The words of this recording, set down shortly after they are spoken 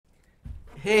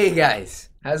Hey guys,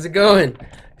 how's it going?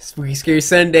 Spooky Scary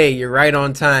Sunday, you're right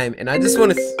on time, and I just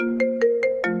want to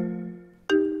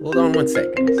hold on one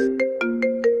second.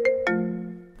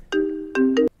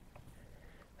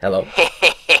 Hello?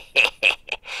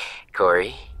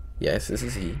 Corey? Yes, this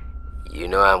is he. You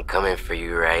know I'm coming for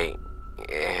you, right?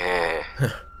 Yeah.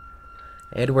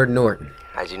 Edward Norton.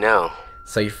 How'd you know?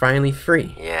 So you're finally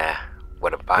free. Yeah.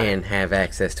 What about it? And have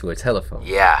access to a telephone.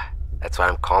 Yeah. That's what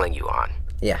I'm calling you on.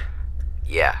 Yeah.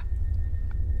 Yeah.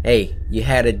 Hey, you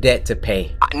had a debt to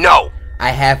pay. No! I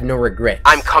have no regrets.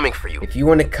 I'm coming for you. If you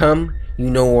want to come, you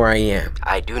know where I am.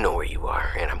 I do know where you are,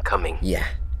 and I'm coming. Yeah.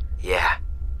 Yeah.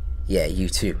 Yeah, you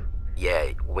too.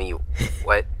 Yeah, when you...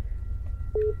 What?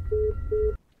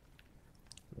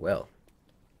 Well,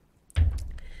 it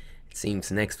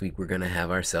seems next week we're gonna have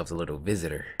ourselves a little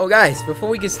visitor. Oh guys, before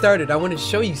we get started, I want to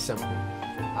show you something.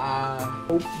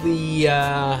 Hopefully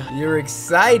you're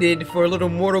excited for a little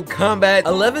Mortal Kombat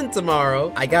 11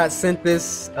 tomorrow. I got sent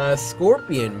this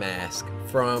scorpion mask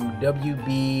from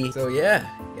WB. So yeah,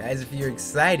 guys, if you're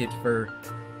excited for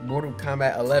Mortal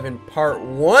Kombat 11 Part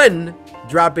 1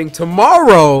 dropping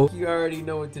tomorrow, you already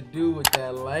know what to do with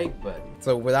that like button.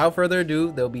 So without further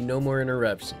ado, there'll be no more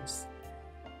interruptions.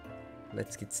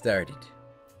 Let's get started.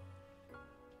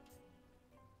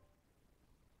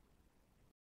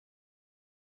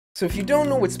 So if you don't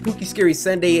know what Spooky Scary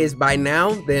Sunday is by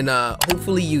now, then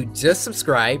hopefully you just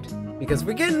subscribed, because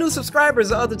we're getting new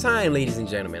subscribers all the time, ladies and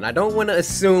gentlemen. I don't want to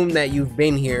assume that you've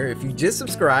been here. If you just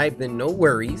subscribed, then no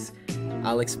worries.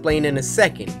 I'll explain in a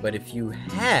second, but if you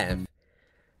have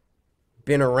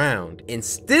been around and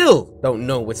still don't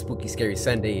know what Spooky Scary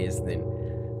Sunday is, then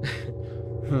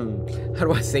how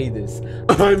do I say this?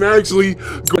 I'm actually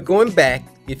going back.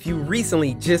 If you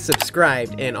recently just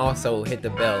subscribed and also hit the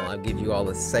bell, I'll give you all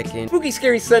a second. Spooky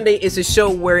Scary Sunday is a show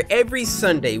where every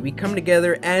Sunday we come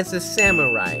together as a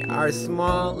samurai, our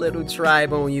small little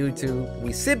tribe on YouTube.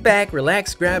 We sit back,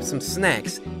 relax, grab some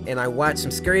snacks, and I watch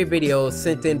some scary videos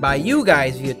sent in by you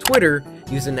guys via Twitter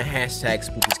using the hashtag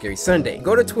Spooky Scary Sunday.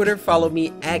 Go to Twitter, follow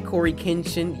me at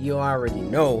CORYKENSHIN, you already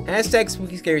know. Hashtag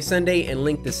Spooky Scary Sunday and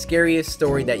link the scariest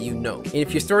story that you know. And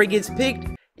if your story gets picked,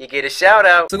 you get a shout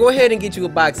out. So go ahead and get you a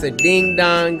box of ding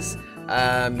dongs,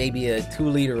 maybe a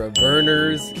 2-liter of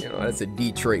Burners, you know, that's a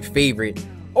Detroit favorite.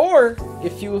 Or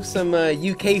if you some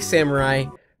UK samurai,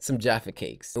 some Jaffa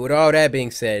cakes. So with all that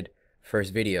being said,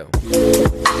 first video.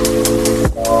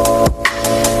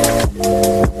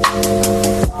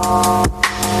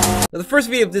 Now, the first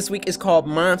video of this week is called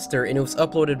Monster, and it was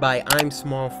uploaded by I'm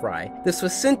Small Fry. This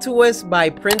was sent to us by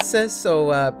Princess,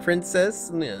 so Princess,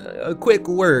 a quick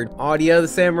word. All the other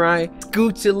samurai,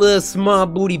 scoot your little small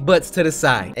booty butts to the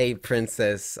side. Hey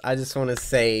Princess, I just want to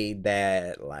say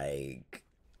that, like,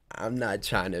 I'm not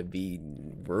trying to be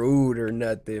rude or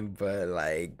nothing, but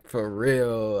like, for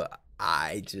real,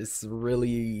 I just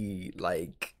really,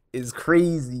 like, it's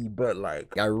crazy, but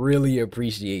like, I really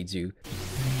appreciate you.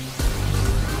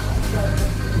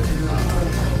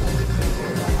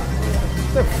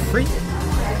 The freak?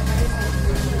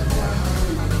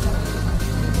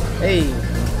 Hey.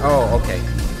 Oh, okay.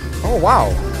 Oh, wow.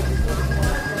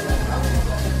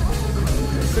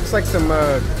 This looks like some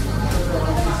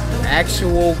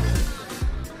actual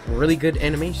really good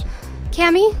animation.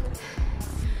 Cammy?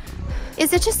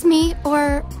 Is it just me,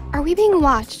 or are we being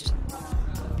watched?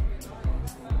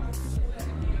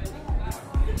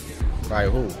 By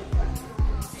who?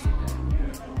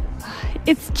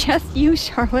 It's just you,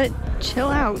 Charlotte. Chill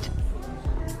out.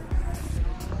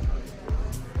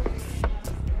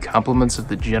 Compliments of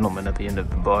the gentleman at the end of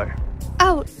the bar.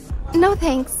 Oh, no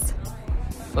thanks.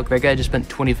 Look, that guy just spent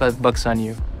 25 bucks on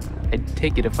you. I'd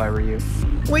take it if I were you.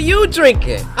 Well, you drink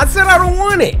it. I said I don't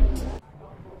want it.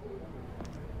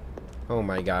 Oh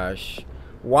my gosh.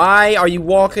 Why are you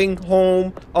walking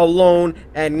home alone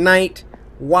at night?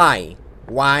 Why?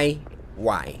 Why?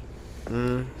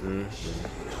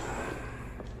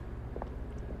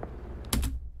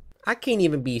 I can't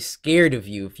even be scared of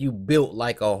you if you built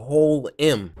like a whole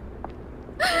M.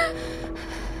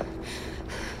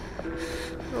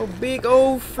 Oh, big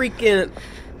old freaking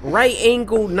right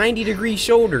angle 90-degree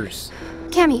shoulders.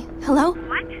 Cammy, hello?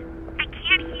 What? I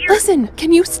can't hear. Listen,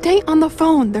 can you stay on the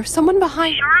phone? There's someone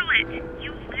behind. Charlotte,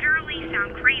 you literally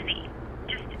sound crazy.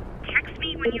 Just text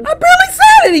me when you... I barely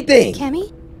said anything!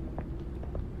 Cammy?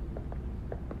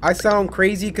 I sound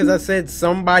crazy because I said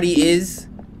somebody is.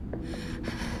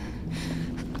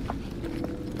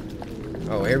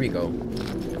 Oh, here we go.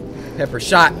 Pepper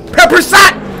shot. Pepper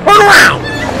shot! Turn around!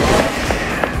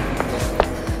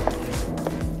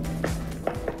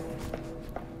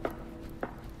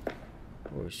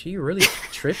 Oh, is she really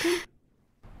tripping?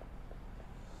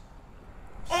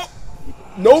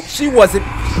 Nope, she wasn't.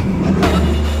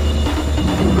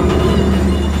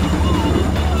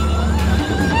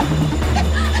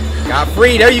 Got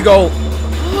free. There you go.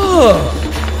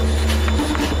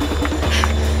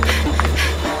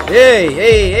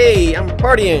 Hey, I'm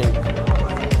partying.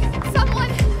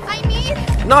 Someone, I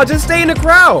need. No, just stay in the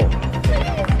crowd. Please,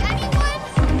 anyone,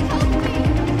 help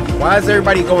me. Why is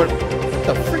everybody going? What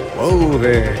the frick? Whoa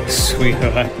there,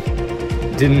 sweetheart.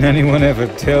 Didn't anyone ever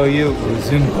tell you it was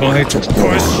impolite to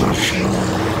push?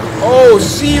 Oh,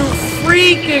 she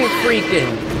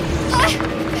freaking.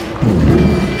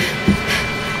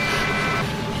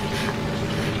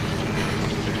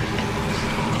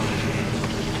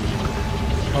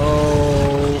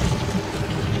 Oh.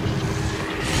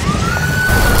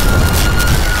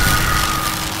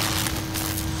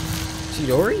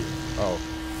 Chidori? Oh.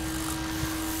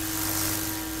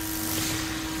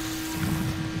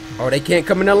 Oh, they can't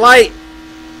come in the light.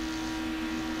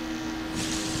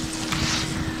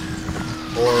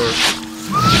 Or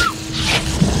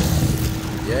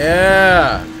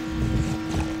yeah.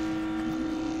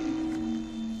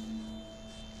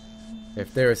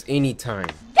 If there is any time.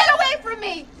 Get away from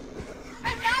me!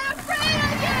 I'm not afraid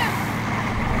of you!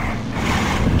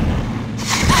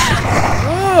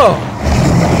 Oh.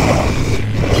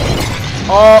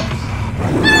 Oh.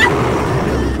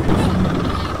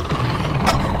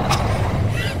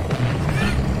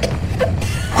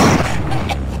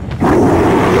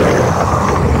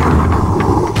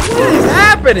 What is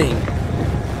happening?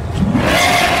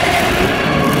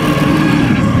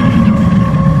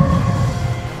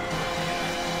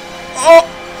 Oh.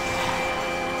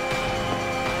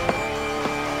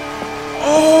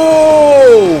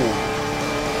 Oh.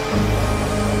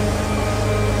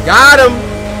 Got him.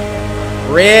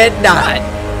 Red dot.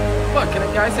 Fuck, can a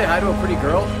guy say hi to a pretty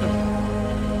girl?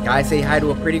 Guy say hi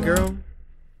to a pretty girl?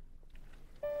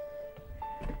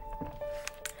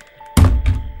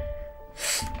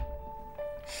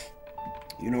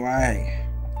 You know, I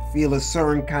feel a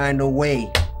certain kind of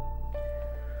way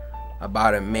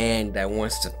about a man that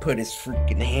wants to put his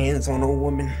freaking hands on a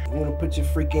woman. You wanna put your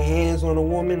freaking hands on a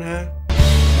woman, huh?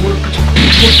 You wanna put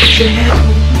your hands on a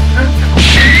woman, huh?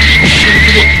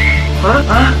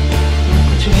 Huh?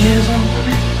 Put your hands on a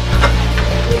woman?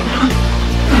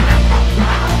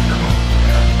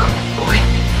 Come on, boy.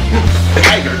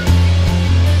 Tiger.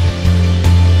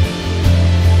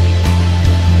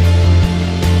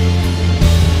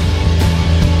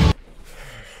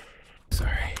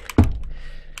 Sorry.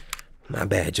 My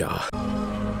bad, y'all.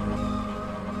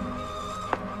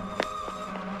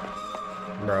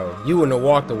 Bro, you wouldn't have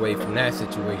walked away from that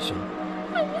situation.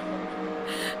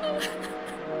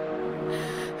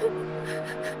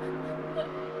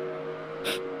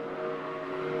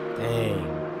 Dang.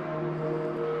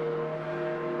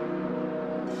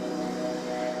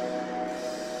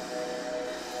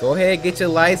 Go ahead, get your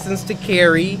license to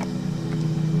carry.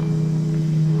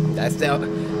 That's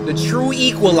the true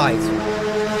equalizer.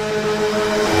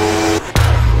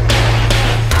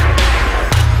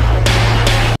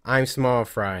 I'm Small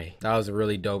Fry. That was a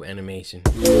really dope animation.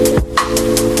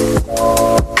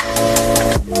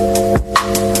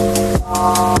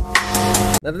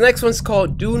 Now the next one's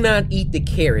called Do Not Eat the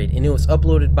Carrot, and it was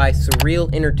uploaded by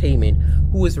Surreal Entertainment,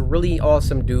 who is a really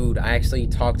awesome dude. I actually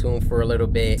talked to him for a little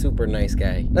bit. Super nice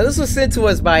guy. Now this was sent to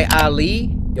us by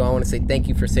Ali. Yo, I want to say thank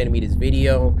you for sending me this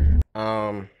video.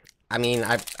 I mean,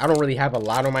 I don't really have a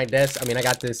lot on my desk. I mean, I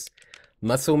got this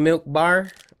muscle milk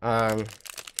bar.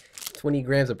 20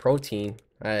 grams of protein.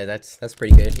 That's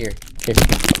pretty good. Here.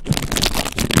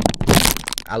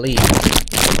 Ali,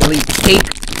 take.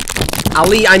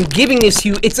 Ali, I'm giving this to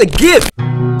you. It's a gift.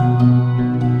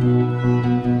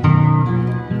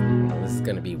 This is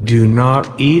gonna be weird. Do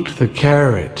not eat the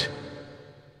carrot.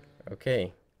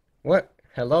 Okay. What?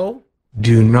 Hello?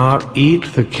 Do not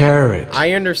eat the carrot.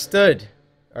 I understood.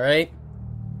 All right.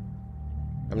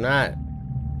 I'm not.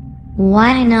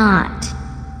 Why not?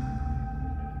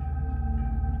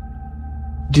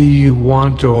 Do you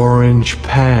want orange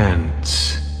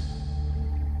pants?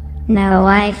 No,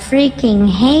 I freaking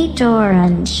hate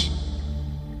orange.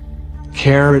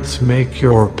 Carrots make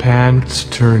your pants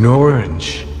turn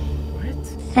orange. What?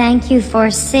 Thank you for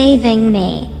saving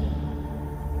me.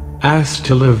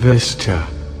 Hasta la vista.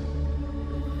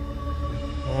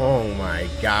 Oh my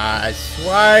gosh.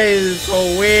 Why is it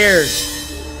so weird?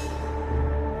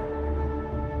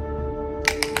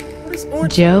 What is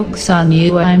orange? Joke's on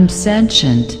you, I'm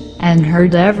sentient, and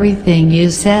heard everything you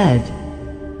said.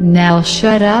 Now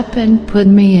shut up and put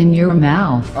me in your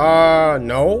mouth.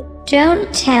 No.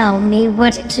 Don't tell me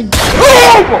what to do.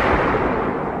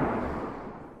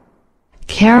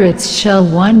 Carrots shall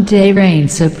one day reign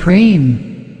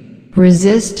supreme.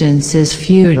 Resistance is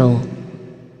futile.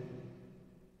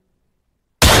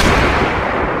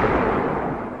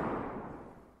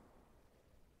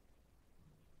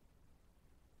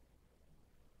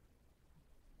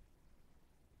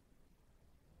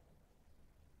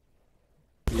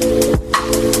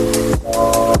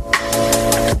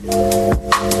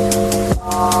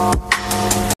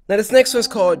 Now this next one's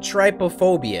called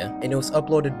Trypophobia, and it was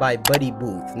uploaded by Buddy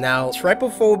Booth. Now,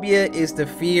 trypophobia is the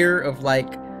fear of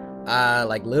like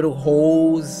little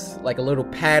holes, like a little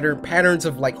patterns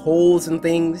of like holes and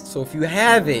things. So if you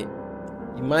have it,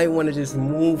 you might want to just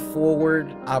move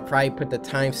forward. I'll probably put the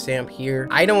timestamp here.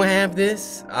 I don't have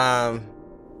this,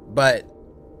 but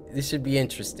this should be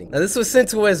interesting. Now this was sent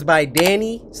to us by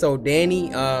Danny. So Danny,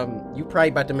 you probably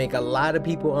about to make a lot of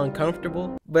people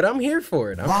uncomfortable, but I'm here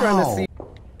for it. I'm trying to see.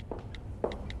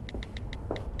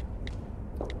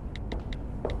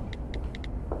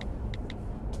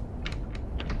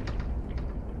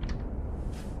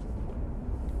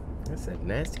 That's the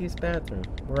nastiest bathroom.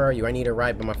 Where are you? I need a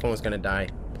ride, but my phone's gonna die.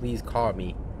 Please call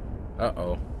me.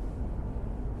 Uh-oh.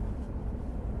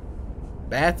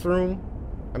 Bathroom?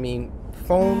 I mean,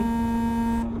 phone?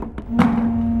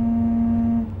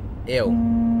 Ew.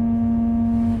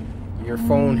 Your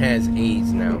phone has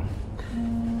AIDS now.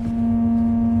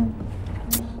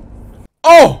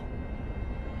 Oh!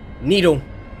 Needle.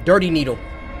 Dirty needle.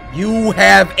 You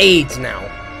have AIDS now.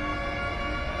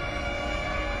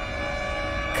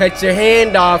 Cut your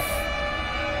hand off.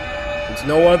 There's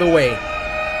no other way.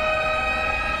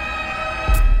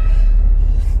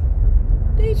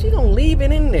 Dang, she don't leave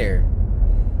it in there.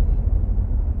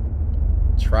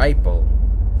 Trifo.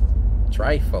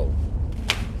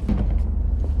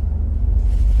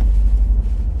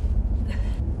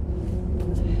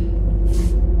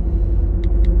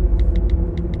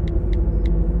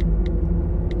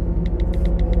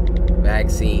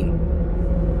 Vaccine.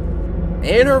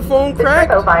 And her phone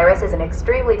cracked? The trypovirus is an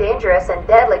extremely dangerous and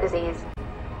deadly disease.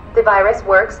 The virus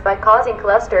works by causing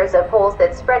clusters of holes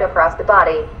that spread across the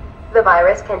body. The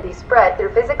virus can be spread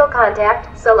through physical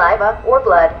contact, saliva, or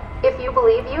blood. If you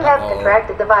believe you have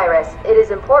contracted the virus, it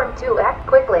is important to act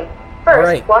quickly.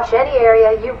 First, wash any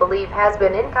area you believe has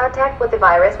been in contact with the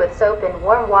virus with soap and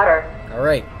warm water.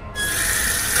 Alright.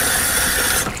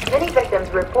 Many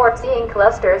victims report seeing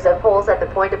clusters of holes at the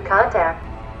point of contact.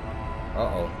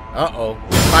 Uh-oh.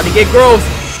 About to get gross.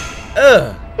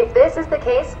 Ugh. If this is the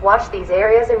case, wash these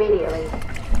areas immediately.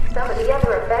 Some of the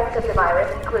other effects of the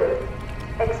virus include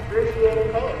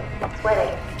excruciating pain,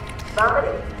 sweating,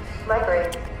 vomiting,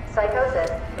 migraines, psychosis.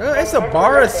 It's a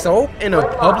bar of soap in a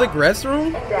public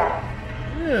restroom? And death.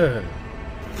 Yeah.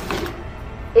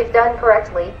 If done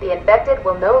correctly, the infected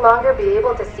will no longer be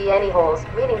able to see any holes,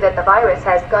 meaning that the virus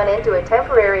has gone into a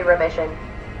temporary remission.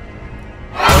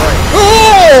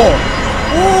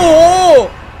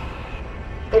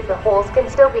 If the holes can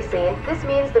still be seen, this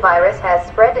means the virus has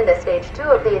spread into stage 2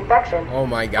 of the infection. Oh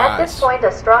my gosh. At this point,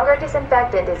 a stronger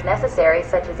disinfectant is necessary,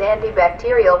 such as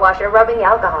antibacterial washer rubbing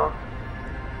alcohol.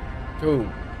 Dude,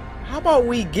 how about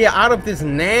we get out of this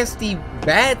nasty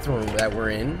bathroom that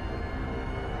we're in?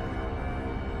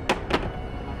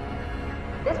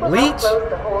 This will Bleach? help close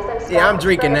the holes and stop Yeah, I'm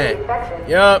drinking the spread that. of the infection.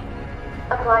 Yup.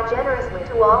 Apply generously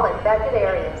to all infected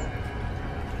areas.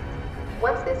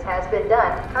 Once this has been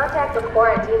done, contact the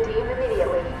quarantine team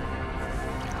immediately.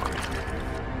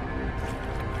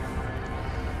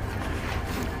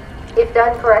 If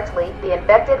done correctly, the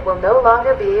infected will no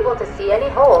longer be able to see any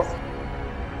holes.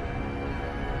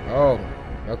 Oh,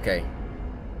 okay.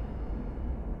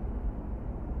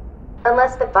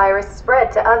 Unless the virus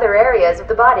spread to other areas of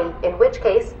the body, in which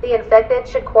case the infected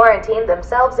should quarantine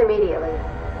themselves immediately.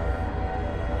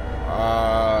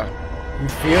 You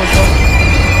feel something?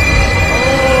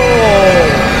 Oh!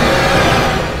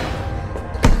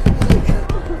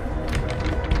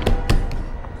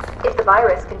 If the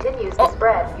virus continues to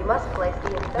spread, you must place the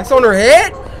infected. It's on her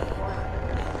head?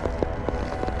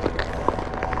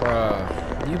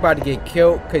 You about to get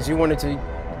killed because you wanted to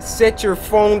set your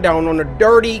phone down on a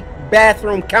dirty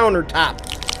bathroom countertop.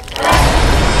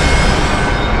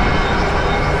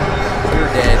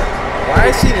 You're dead. Why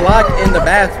is she locked in the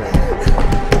bathroom?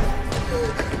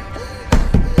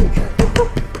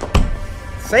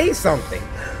 Say something.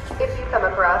 If you come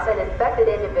across an infected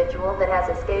individual that has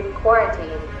escaped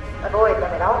quarantine, avoid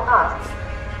them at all costs.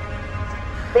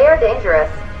 They are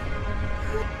dangerous.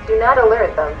 Do not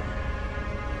alert them.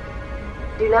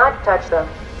 Do not touch them.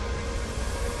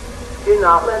 Do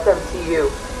not let them see you.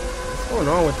 What's going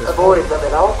on with this? Avoid them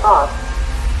at all costs.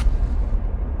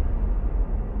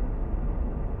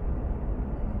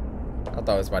 I I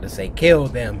thought I was about to say kill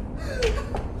them.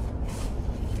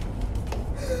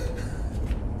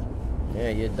 Yeah,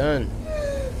 you're done.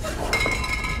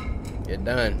 You're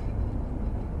done.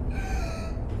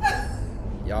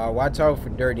 Y'all watch out for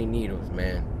dirty needles,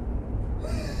 man.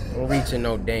 Don't reach in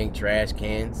no dang trash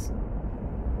cans.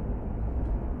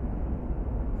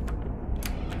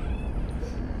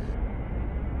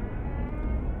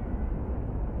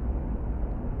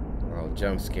 Oh,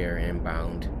 jump scare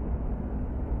inbound.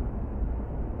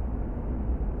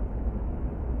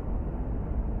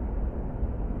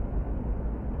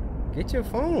 Get your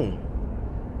phone.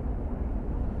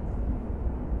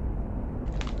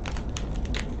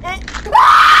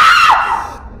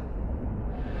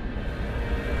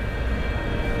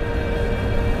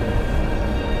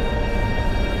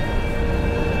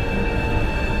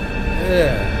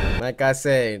 Yeah, like I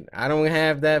said, I don't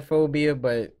have that phobia,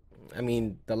 but I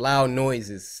mean the loud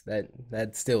noises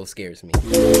that still scares me.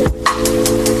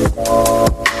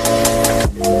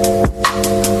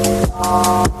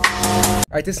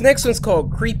 Alright, this next one's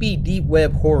called Creepy Deep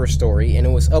Web Horror Story, and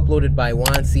it was uploaded by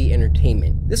Wansi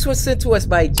Entertainment. This was sent to us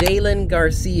by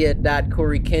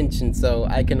JalenGarcia.CORYKENSHIN, so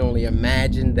I can only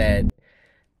imagine that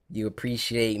you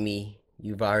appreciate me.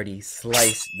 You've already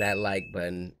sliced that like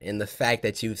button, and the fact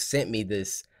that you've sent me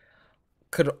this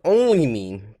could only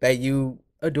mean that you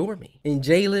adore me. And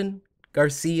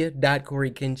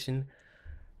JalenGarcia.CORYKENSHIN,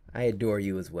 I adore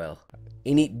you as well.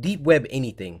 Any deep web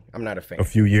anything, I'm not a fan. A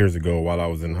few years ago, while I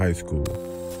was in high school,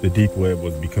 the deep web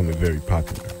was becoming very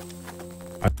popular.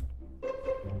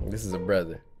 This is a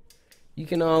brother. You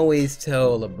can always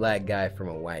tell a black guy from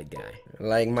a white guy.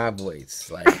 Like my voice.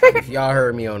 Like if y'all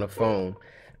heard me on the phone.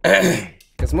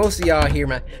 Because most of y'all hear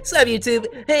my "Sup YouTube,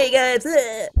 hey guys,"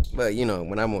 but you know,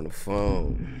 when I'm on the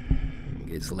phone,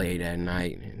 it's late at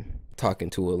night and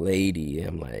talking to a lady,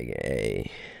 I'm like,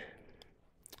 hey,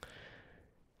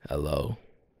 hello,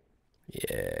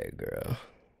 yeah girl,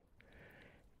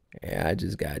 yeah, I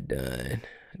just got done,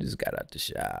 I just got out the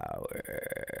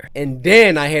shower, and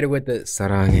then I hit it with the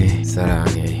 "Sarange,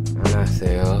 sarange,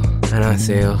 anaseo,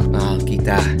 anaseo,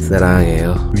 kita,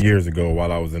 sarangeo." 2 years ago,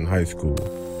 while I was in high school,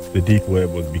 the deep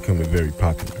web was becoming very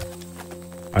popular.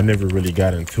 I never really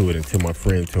got into it until my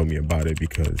friend told me about it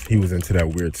because he was into that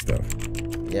weird stuff.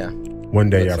 Yeah. One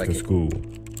day after school,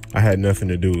 I had nothing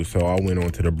to do, so I went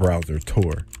onto the browser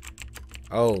Tor.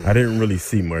 Oh. I didn't really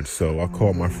see much, so I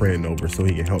called my friend over so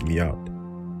he could help me out.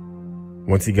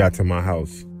 Once he got to my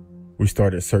house, we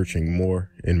started searching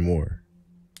more and more.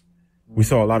 We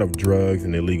saw a lot of drugs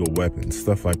and illegal weapons,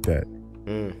 stuff like that.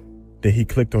 Then he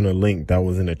clicked on a link that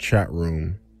was in a chat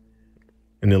room,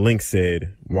 and the link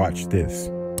said, "Watch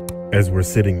this." As we're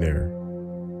sitting there,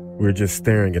 we're just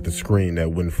staring at the screen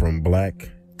that went from black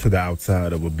to the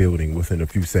outside of a building within a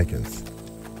few seconds.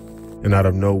 And out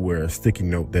of nowhere, a sticky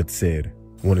note that said,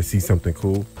 "Want to see something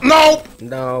cool?" No!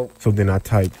 No. So then I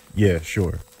typed, "Yeah,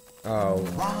 sure." Oh.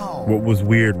 Wow. What was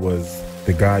weird was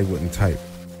the guy wouldn't type.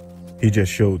 He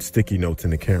just showed sticky notes in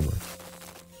the camera.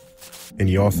 And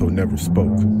he also never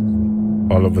spoke.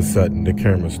 All of a sudden, the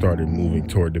camera started moving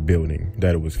toward the building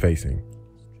that it was facing.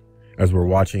 As we're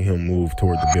watching him move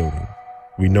toward the building,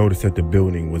 we noticed that the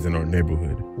building was in our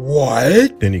neighborhood.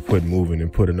 What? Then he quit moving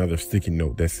and put another sticky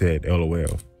note that said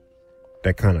LOL.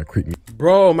 That kind of creeped me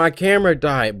Bro, my camera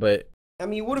died, but I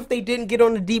mean, what if they didn't get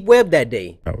on the deep web that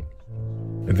day? out.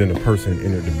 And then a person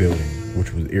entered the building,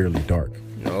 which was eerily dark.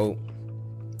 No.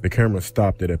 The camera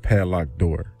stopped at a padlocked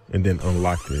door and then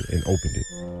unlocked it and opened it.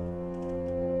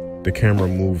 The camera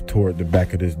moved toward the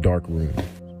back of this dark room,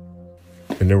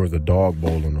 and there was a dog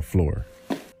bowl on the floor.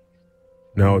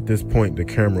 Now at this point, the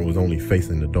camera was only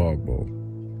facing the dog bowl.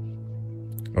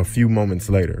 A few moments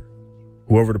later,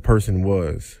 whoever the person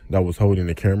was that was holding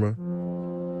the camera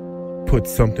put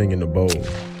something in the bowl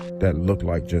that looked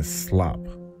like just slop.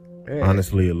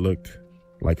 Honestly, it looked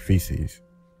like feces.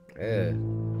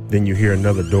 Then you hear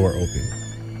another door open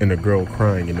and a girl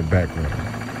crying in the background,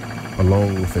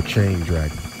 along with a chain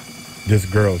dragon. This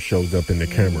girl shows up in the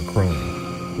camera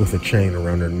crying with a chain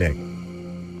around her neck.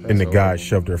 And the guy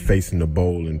shoved her face in the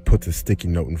bowl and puts a sticky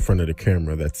note in front of the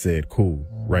camera that said, "Cool,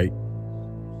 right?"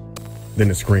 Then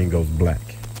the screen goes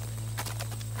black.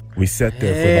 We sat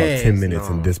there for about 10 minutes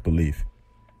in disbelief,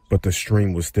 but the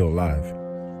stream was still live.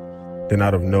 Then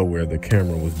out of nowhere, the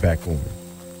camera was back on,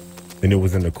 and it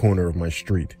was in the corner of my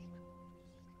street.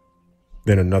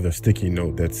 Then another sticky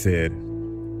note that said,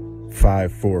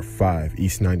 545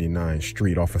 East 99th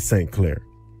Street off of St. Clair.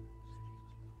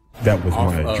 That was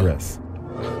my address.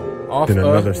 Then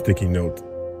another sticky note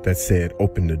that said,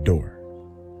 "Open the door."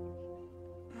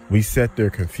 We sat there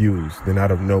confused, then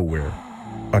out of nowhere,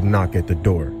 a knock at the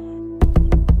door.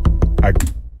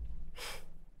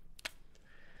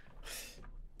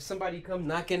 Somebody come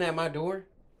knocking at my door?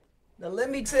 Now let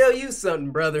me tell you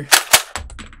something, brother.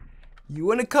 You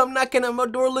wanna come knocking at my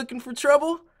door looking for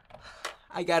trouble?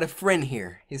 I got a friend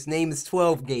here. His name is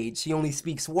 12 Gauge. He only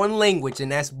speaks one language,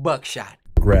 and that's buckshot.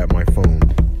 Grabbed my phone,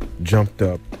 jumped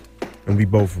up, and we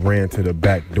both ran to the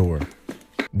back door.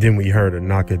 Then we heard a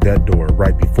knock at that door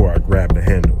right before I grabbed the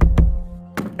handle.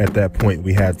 At that point,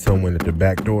 we had someone at the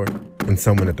back door and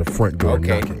someone at the front door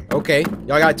knocking. Okay,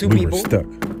 y'all got two people. We were stuck.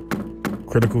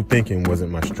 Critical thinking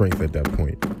wasn't my strength at that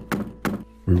point.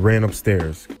 We ran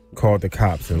upstairs, called the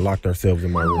cops, and locked ourselves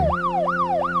in my room.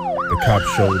 The cops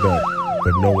showed up,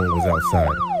 but no one was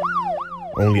outside.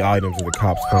 Only items that the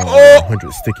cops found were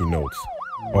 100 sticky notes,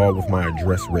 all with my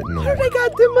address written on them. How they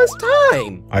got that much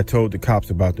time? I told the cops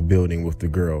about the building with the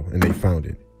girl, and they found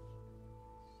it.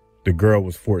 The girl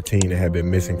was 14 and had been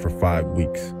missing for 5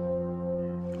 weeks.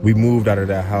 We moved out of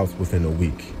that house within a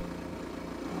week.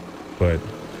 But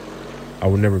I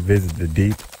would never visit the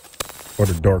deep or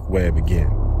the dark web again.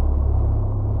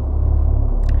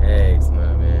 Thanks,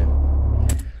 my man.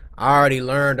 I already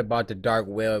learned about the dark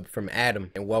web from Adam,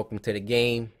 and welcome to the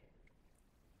game.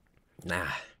 Nah,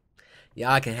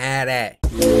 y'all can have that.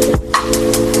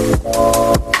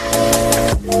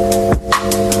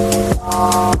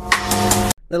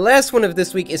 The last one of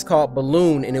this week is called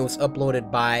Balloon, and it was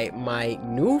uploaded by my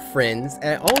new friends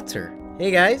at Alter. Hey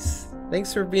guys,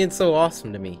 thanks for being so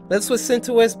awesome to me. This was sent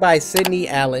to us by Sydney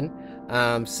Allen.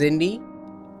 Sydney,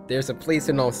 there's a place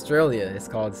in Australia, it's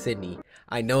called Sydney.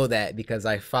 I know that because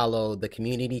I follow the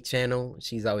community channel.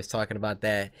 She's always talking about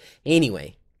that.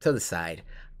 Anyway, to the side.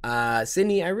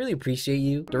 Sydney, I really appreciate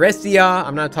you. The rest of y'all,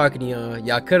 I'm not talking to y'all.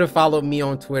 Y'all could have followed me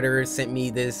on Twitter, sent me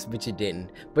this, but you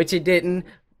didn't. But you didn't.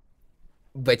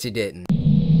 But you didn't.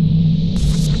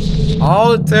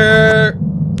 Alter.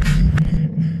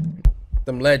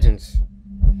 Them legends.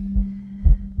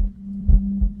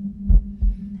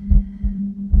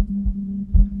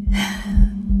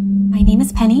 My name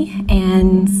is Penny,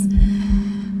 and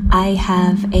I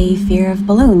have a fear of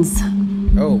balloons.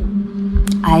 Oh.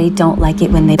 I don't like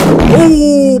it when they...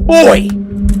 Oh boy!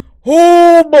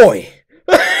 Oh boy!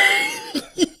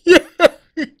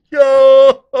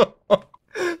 Yo!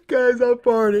 Guys, I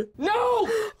farted. No!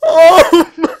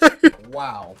 Oh my!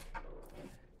 Wow.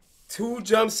 2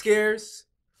 jump scares,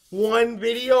 1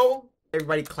 video.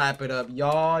 Everybody clap it up.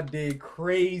 Y'all did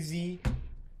crazy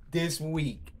this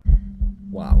week.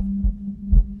 Wow.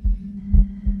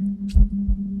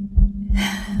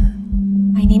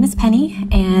 My name is Penny,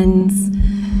 and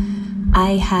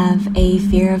I have a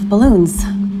fear of balloons.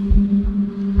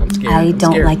 I'm scared. I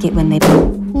don't like it when they...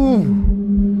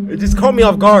 It just caught me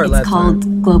off guard last time. It's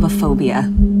called globophobia.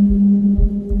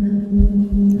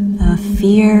 The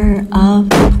fear of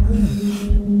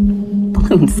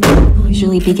balloons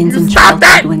usually begins in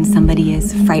childhood when somebody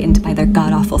is frightened by their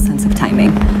god-awful sense of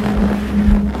timing.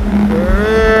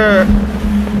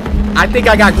 I think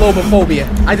I got globophobia.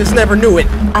 I just never knew it.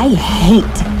 I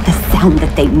hate the sound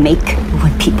that they make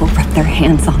when people rub their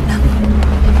hands on them.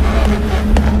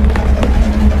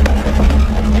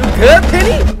 You good,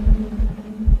 Penny?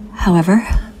 However,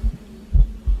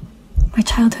 my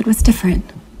childhood was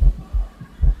different.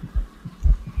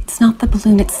 It's not the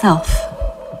balloon itself.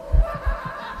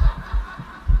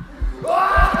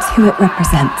 It's who it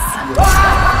represents.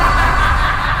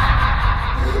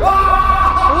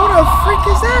 Who the freak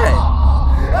is that?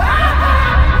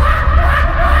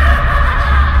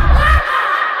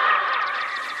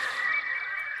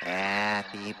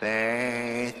 Happy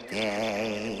birthday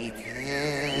to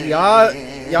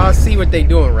Y'all see what they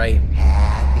doing, right?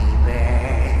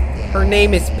 Her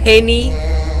name is Penny.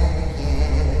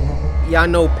 Y'all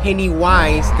know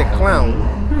Pennywise the clown.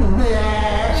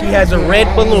 She has a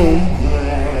red balloon.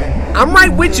 I'm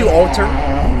right with you, Alter.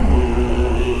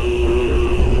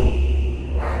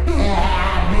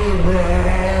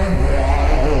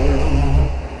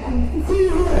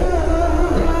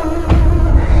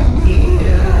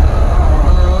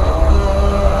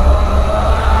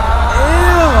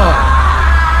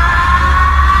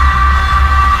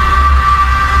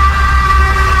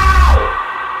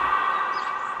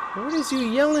 What is you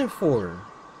yelling for?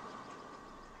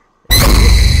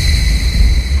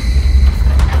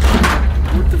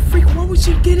 What the freak? Why would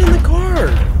you get in the car?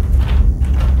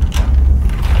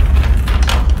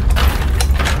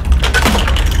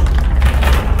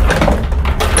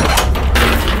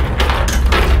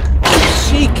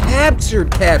 She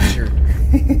captured.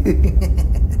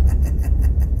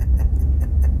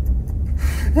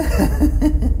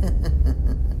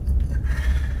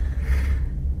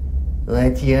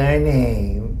 What's your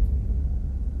name?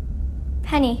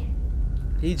 Penny.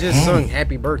 He just sung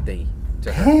happy birthday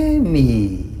to her.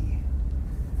 Penny.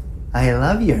 I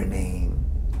love your name.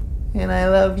 And I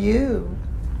love you.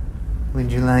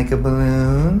 Would you like a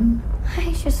balloon?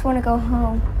 I just want to go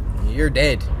home. You're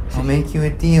dead. I'll make you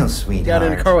a deal, sweetheart. Got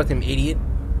in the car with him, idiot.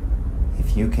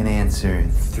 If you can answer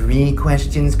 3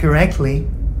 questions correctly,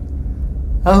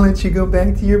 I'll let you go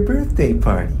back to your birthday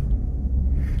party.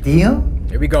 Deal?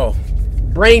 Here we go.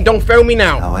 Brain, don't fail me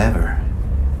now. However,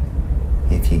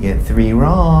 if you get 3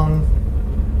 wrong,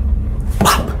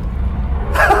 pop!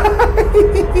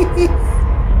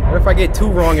 What if I get 2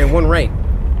 wrong and 1 right?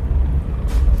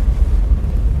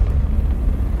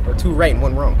 Or 2 right and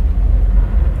 1 wrong?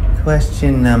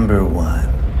 Question number 1.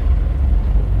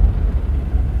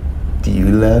 Do you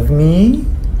love me?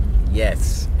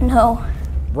 Yes. No.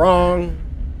 Wrong.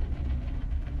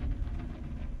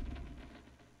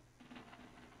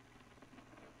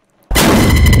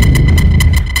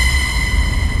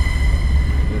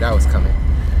 Knew that was coming.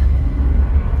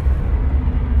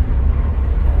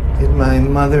 Did my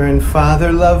mother and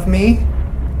father love me?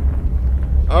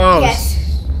 Oh.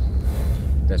 Yes.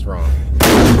 That's wrong.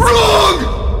 Wrong!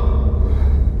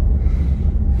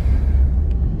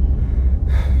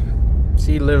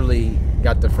 She literally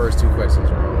got the first 2 questions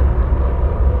wrong.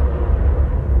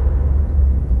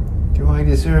 Do I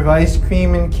deserve ice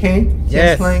cream and cake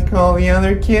Yes. just like all the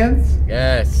other kids?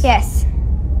 Yes. Yes.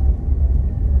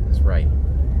 That's right.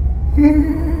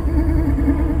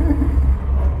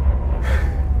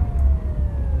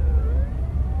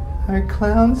 Are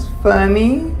clowns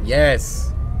funny?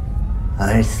 Yes.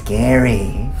 Are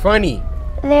scary? Funny.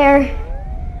 They're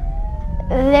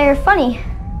funny.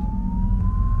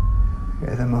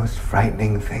 They're the most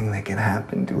frightening thing that can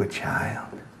happen to a child.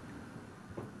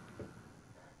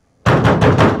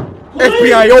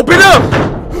 FBI, open up!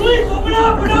 Please open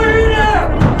up! We're not in there!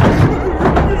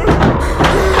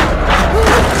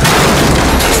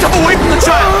 Step away from the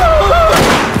child!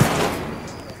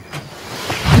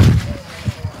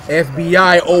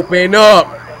 FBI, open up!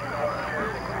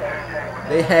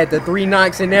 They had the 3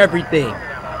 knocks and everything.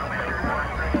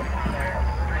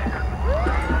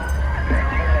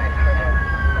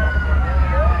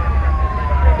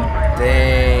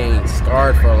 Dang,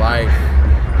 scarred for life.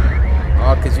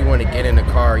 All because you want to get in the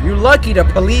car. You're lucky the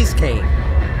police came.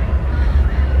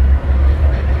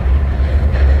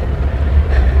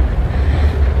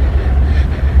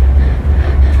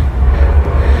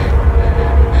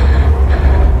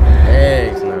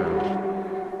 Thanks, no.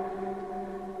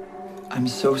 I'm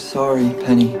so sorry,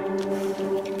 Penny.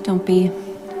 Don't be.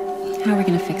 How are we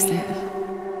gonna fix it?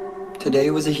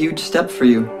 Today was a huge step for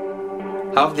you.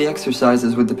 How have the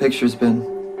exercises with the pictures been?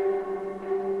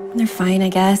 They're fine, I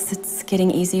guess. It's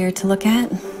getting easier to look at.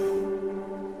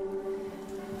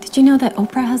 Did you know that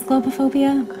Oprah has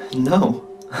globophobia? No.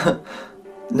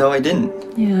 No, I didn't.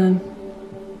 Yeah.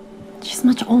 She's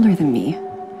much older than me.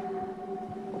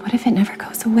 What if it never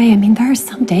goes away? I mean, there are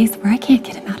some days where I can't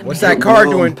get him out of What's my that head. car It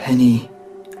will, doing? Penny.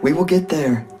 We will get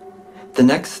there. The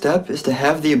next step is to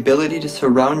have the ability to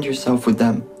surround yourself with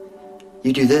them.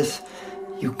 You do this,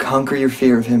 you conquer your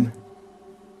fear of him.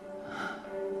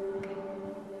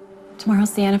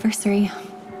 Tomorrow's the anniversary.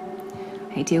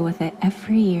 I deal with it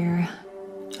every year.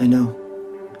 I know.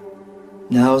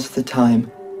 Now's the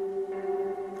time.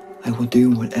 I will do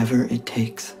whatever it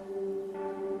takes.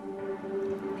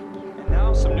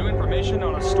 Now, some new information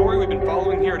on a story we've been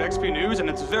following here at XP News, and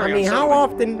it's very I mean, how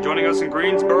often? Joining us in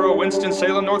Greensboro,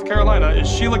 Winston-Salem, North Carolina, is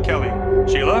Sheila Kelly.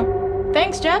 Sheila?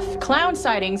 Thanks, Jeff. Clown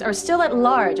sightings are still at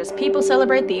large as people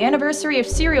celebrate the anniversary of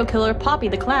serial killer Poppy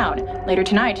the Clown. Later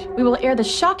tonight, we will air the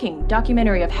shocking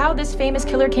documentary of how this famous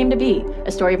killer came to be.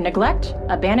 A story of neglect,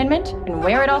 abandonment, and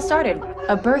where it all started.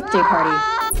 A birthday party.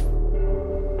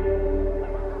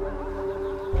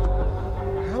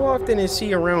 How often is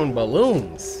she around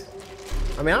balloons?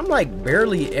 I mean, I'm like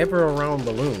barely ever around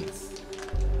balloons.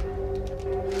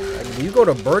 Like, do you go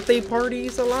to birthday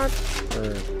parties a lot?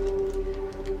 Or...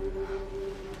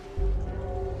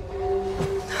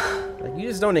 like, you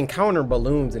just don't encounter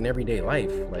balloons in everyday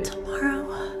life. Like, Tomorrow.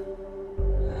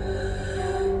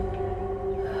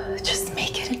 Just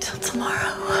make it until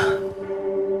tomorrow.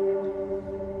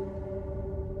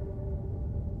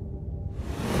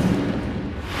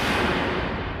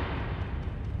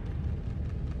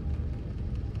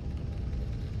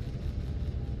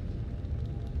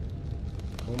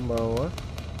 Kumbawa.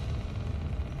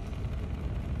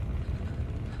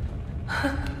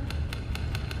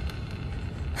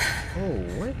 Oh,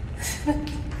 what?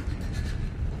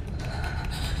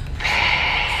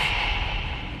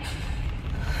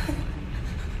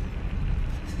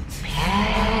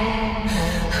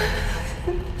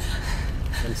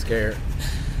 I'm scared.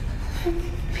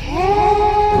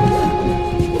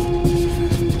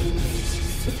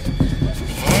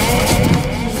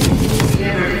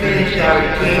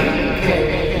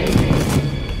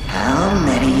 How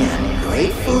many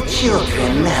ungrateful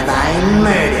children have I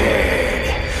murdered?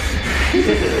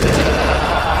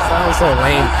 Sounds so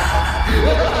lame.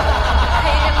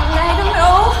 I don't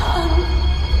know.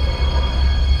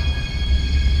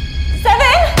 7?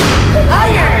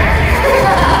 Higher!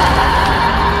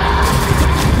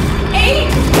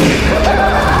 8? 9?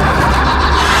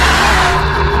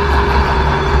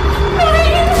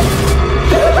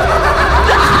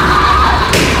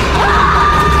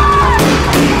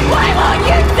 Why won't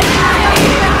you die?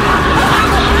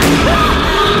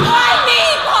 Why me,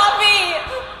 Poppy?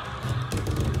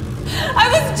 I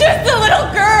was just a little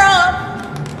girl.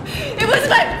 It was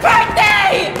my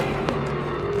birthday.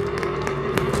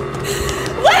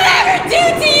 What did I ever do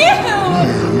to you?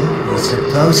 You were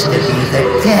supposed to be the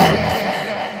dead.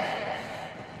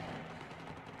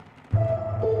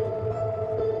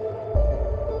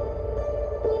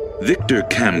 Victor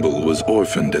Campbell was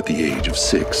orphaned at the age of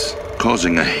 6,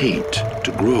 causing a hate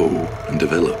to grow and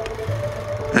develop.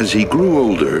 As he grew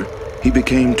older, he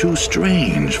became too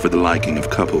strange for the liking of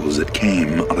couples that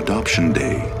came on adoption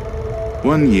day.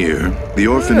 One year, the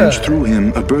orphanage threw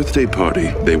him a birthday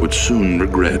party they would soon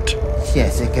regret.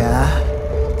 Jessica,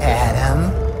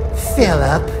 Adam,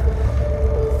 Philip,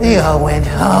 they all went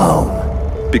home.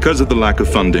 Because of the lack of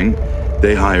funding,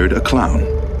 they hired a clown.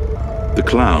 The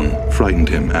clown frightened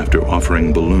him after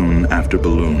offering balloon after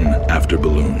balloon after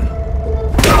balloon.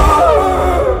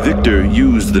 Victor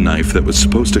used the knife that was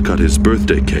supposed to cut his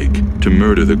birthday cake to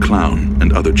murder the clown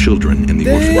and other children in the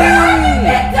orphanage.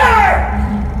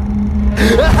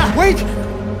 Wait!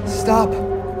 Stop.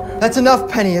 That's enough,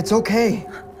 Penny. It's okay.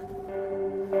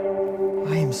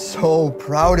 I am so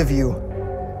proud of you.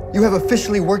 You have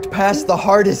officially worked past the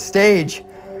hardest stage.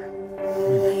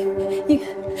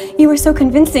 You were so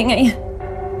convincing. I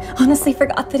honestly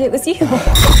forgot that it was you.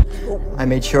 I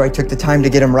made sure I took the time to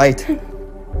get him right.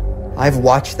 I've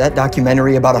watched that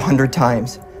documentary about 100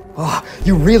 times. Oh,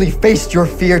 you really faced your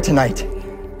fear tonight.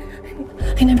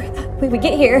 I never thought we would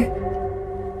get here.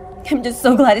 I'm just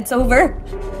so glad it's over.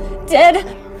 Dead.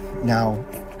 Now,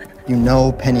 you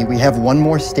know, Penny, we have one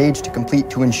more stage to complete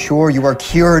to ensure you are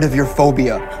cured of your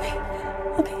phobia.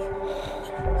 What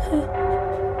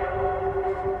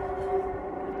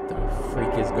the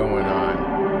freak is going on?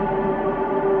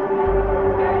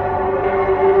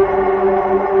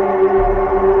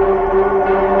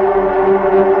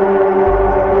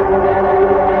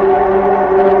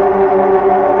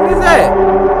 What is that?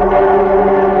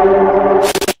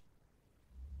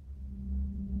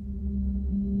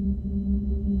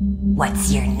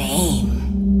 What's your name?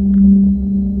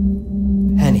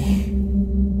 Penny.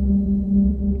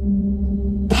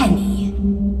 Penny.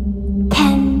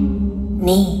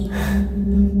 Penny.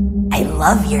 I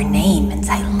love your name and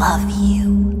I love you.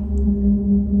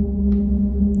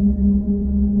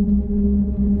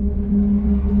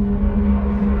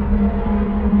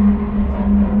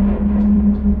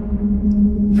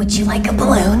 Would you like a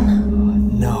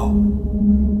balloon? No.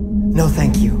 No,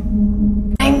 thank you.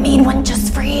 I made one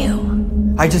just for you.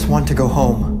 I just want to go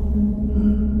home.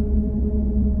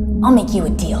 I'll make you a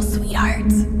deal,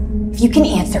 sweetheart. If you can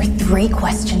answer 3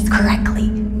 questions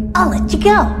correctly, I'll let you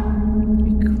go.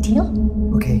 Deal?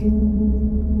 Okay.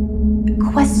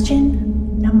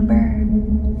 Question number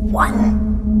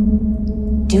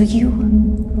 1. Do you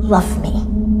love me?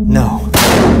 No.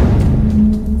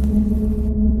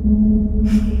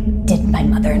 Did my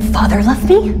mother and father love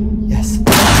me? Yes.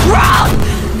 Wrong!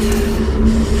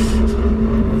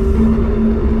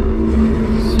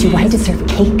 Do I deserve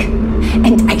cake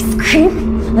and ice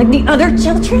cream like the other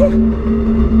children?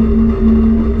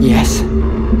 Yes.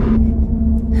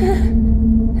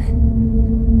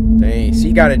 Dang,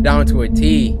 she got it down to a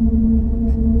T.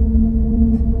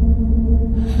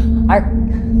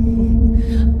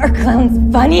 Are clowns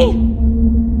funny?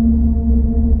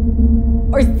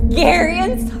 Or scary?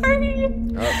 I'm sorry.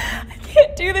 Oh. I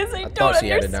can't do this. I don't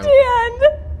understand.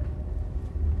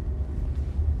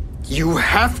 You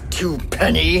have to,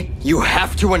 Penny. You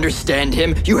have to understand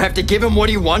him. You have to give him what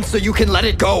he wants so you can let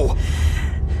it go.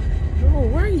 Oh,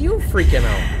 why are you freaking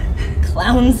out?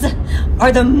 Clowns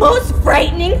are the most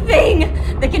frightening thing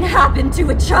that can happen to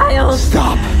a child.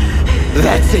 Stop.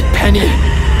 That's it, Penny.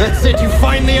 That's it. You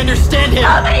finally understand him.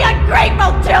 How many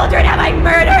ungrateful children have I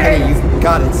murdered? Penny, you've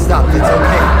got it. Stop. It's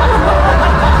okay.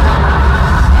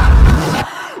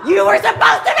 You were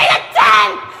supposed to be a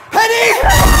 10! Penny!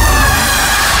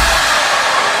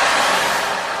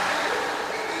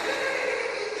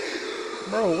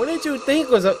 No. Bro, what did you think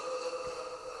was a...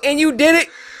 And you did it?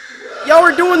 Y'all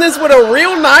were doing this with a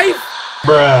real knife?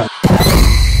 Bruh.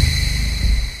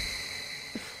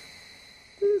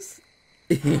 This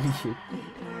idiot.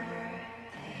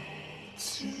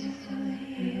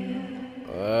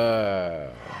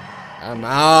 I'm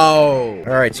out.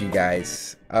 Alright, you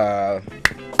guys.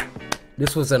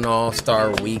 This was an all-star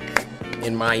week,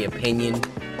 in my opinion.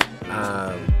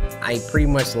 I pretty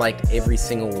much liked every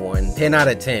single one. 10 out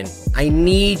of 10. I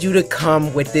need you to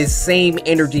come with this same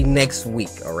energy next week,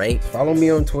 alright? Follow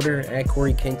me on Twitter at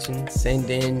CORYKENSHIN.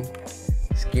 Send in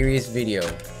scariest video.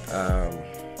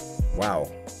 Wow.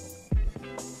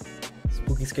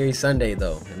 Spooky Scary Sunday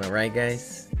though. Am I right,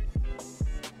 guys?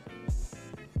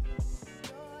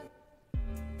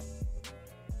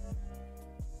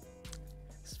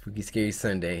 Spooky Scary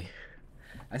Sunday.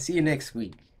 I see you next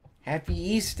week. Happy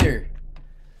Easter.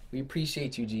 We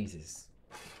appreciate you, Jesus.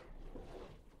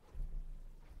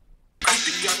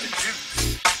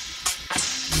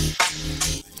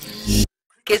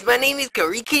 Cause my name is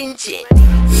CORYKENSHIN.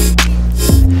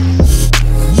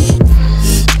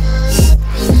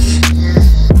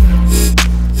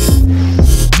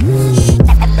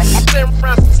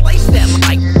 Slice that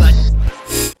like button.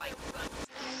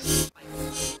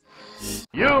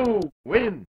 You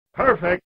win. Perfect.